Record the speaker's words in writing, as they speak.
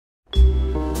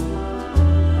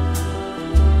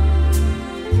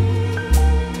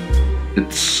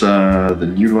the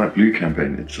new light blue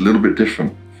campaign. It's a little bit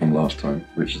different from last time,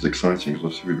 which is exciting because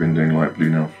obviously we've been doing light blue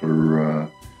now for,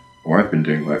 or I've been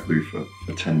doing light blue for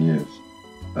 10 years.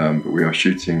 But we are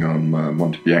shooting on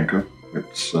Monte Bianco.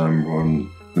 It's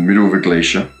on the middle of a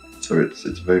glacier, so it's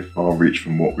a very far reach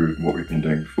from what we've been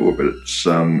doing before. But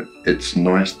it's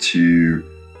nice to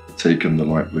take on the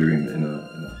light blue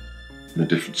in a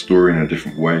different story, in a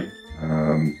different way.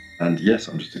 And yes,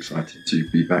 I'm just excited to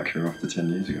be back here after 10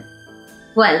 years ago.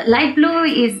 Well, light blue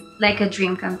is like a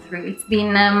dream come true. It's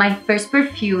been my first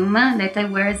perfume that I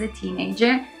wear as a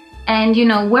teenager. And, you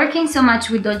know, working so much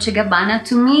with Dolce Gabbana,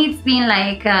 to me, it's been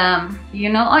like, you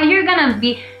know, oh, you're gonna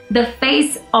be the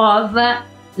face of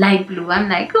light blue. I'm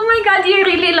like, oh my God, you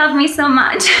really love me so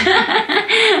much.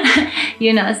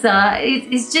 You know, so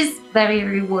it's just very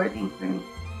rewarding for me.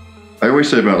 I always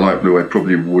say about light blue, I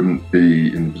probably wouldn't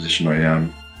be in the position I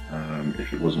am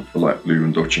if it wasn't for light blue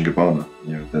and Dolce Gabbana.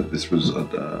 You know, that this was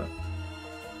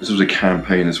a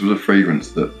campaign. This was a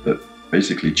fragrance that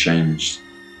basically changed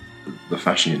the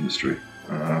fashion industry.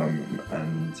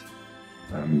 And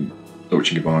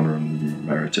Dolce Gabbana and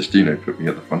Mario Testino put me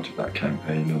at the front of that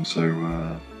campaign. And so,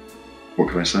 what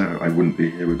can I say? I wouldn't be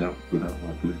here without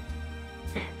light blue.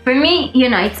 For me, you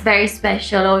know, it's very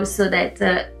special also that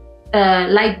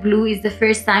light blue is the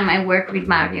first time I work with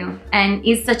Mario, and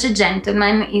he's such a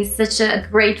gentleman. He's such a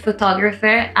great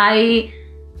photographer.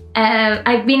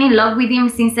 I've been in love with him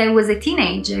since I was a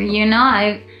teenager. You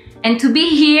know, and to be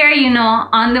here, you know,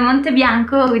 on the Monte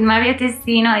Bianco with Mario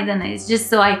Testino, I don't know, it's just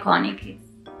so iconic.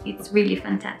 It's really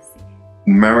fantastic.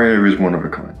 Mario is one of a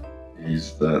kind.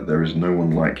 There is no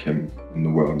one like him in the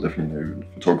world. Definitely no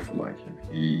photographer like him.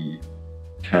 He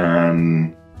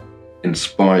can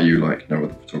inspire you like no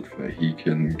other photographer. He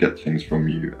can get things from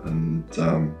you, and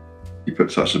he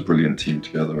put such a brilliant team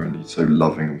together, and he's so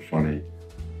loving and funny.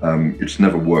 It's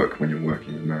never work when you're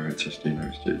working with Mario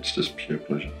Testino. It's just pure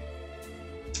pleasure.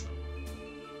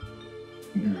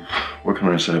 What can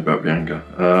I say about Bianca?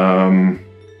 Oh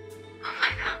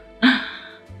my God.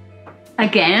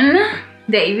 Again,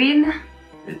 David?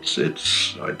 It's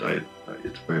very,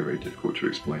 very difficult to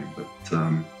explain, but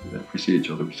if we see each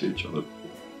other, we see each other.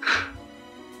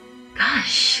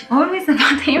 Gosh, always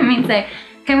about him means like,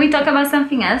 can we talk about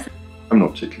something else? I'm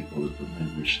not particularly bothered, but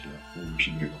maybe we should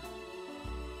move on.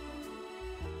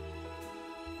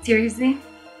 Seriously?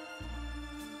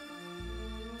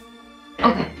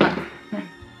 Okay.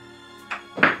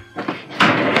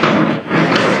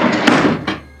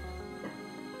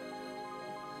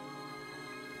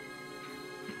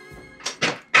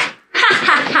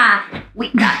 We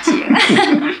got you.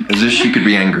 As if she could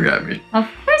be angry at me. Of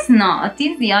course not.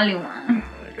 He's the only one.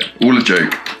 Okay. All a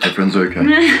joke. Everyone's okay.